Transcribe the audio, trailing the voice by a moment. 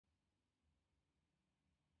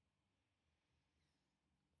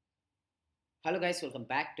Hello guys, welcome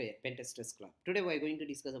back to a Pentesters Club. Today we are going to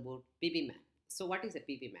discuss about PPMAP. So what is a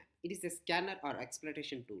PPMAP? It is a scanner or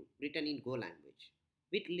exploitation tool written in Go language,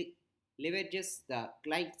 which leverages the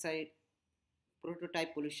client-side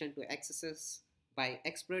prototype pollution to access by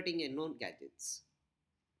exploiting a known gadgets.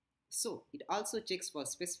 So it also checks for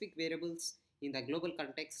specific variables in the global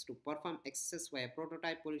context to perform access via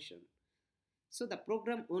prototype pollution. So the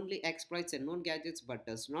program only exploits a known gadgets but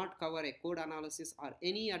does not cover a code analysis or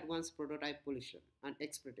any advanced prototype pollution and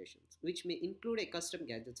exploitations, which may include a custom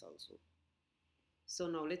gadgets also. So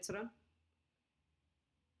now let's run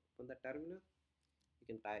on the terminal. You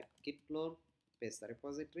can type git clone, paste the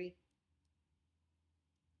repository,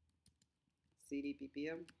 cd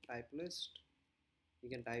ppm, type list. You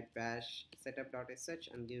can type bash setup.sh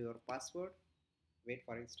and give your password. Wait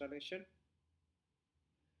for installation.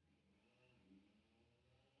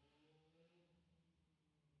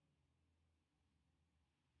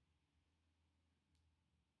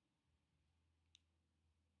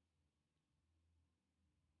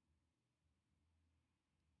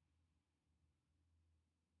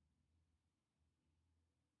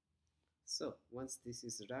 So once this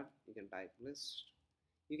is done, you can type list.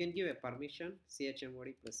 You can give a permission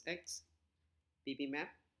chmod plus x ppmap.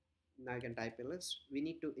 Now you can type a list. We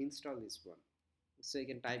need to install this one. So you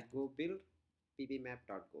can type go build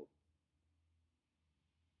ppmap.go.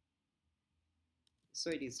 So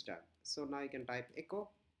it is done. So now you can type echo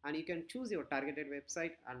and you can choose your targeted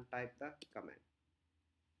website and type the command.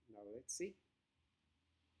 Now let's see.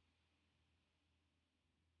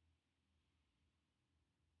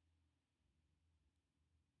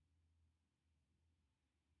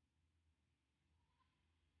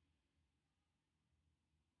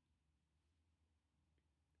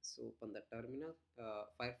 So open the terminal,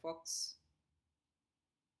 Firefox.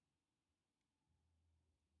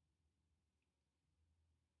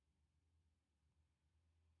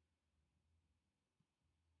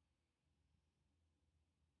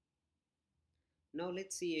 Now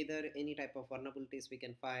let's see either any type of vulnerabilities we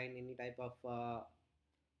can find, any type of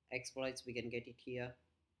exploits we can get it here.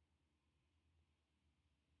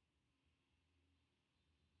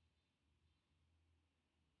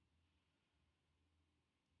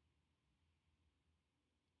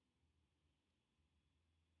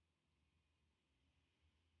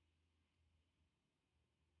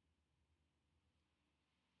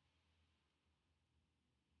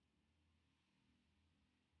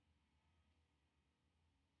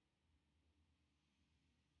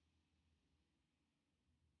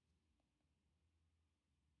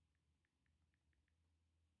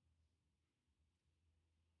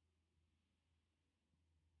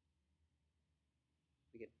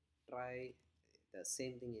 We can try the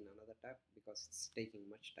same thing in another tab because it's taking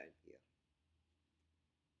much time here.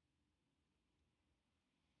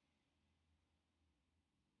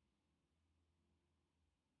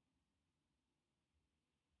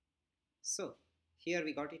 So here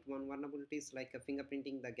we got it one vulnerabilities like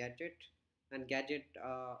fingerprinting the gadget and gadget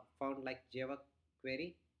found like Java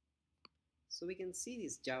query. So we can see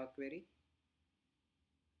this Java query,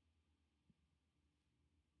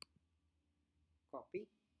 copy.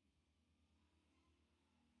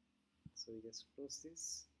 So we just close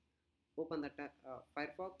this, open the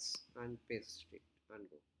Firefox and paste it and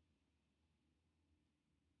go.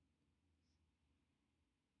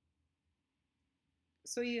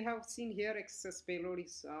 So you have seen here XSS payload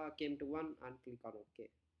is came to 1 and click on OK.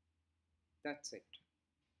 That's it.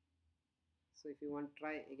 So if you want to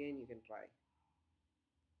try again, you can try.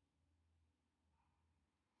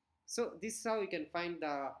 So this is how you can find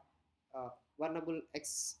the vulnerable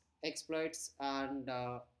exploits and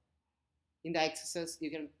in the XSS you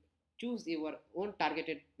can choose your own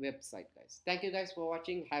targeted website guys. Thank you guys for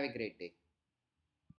watching. Have a great day.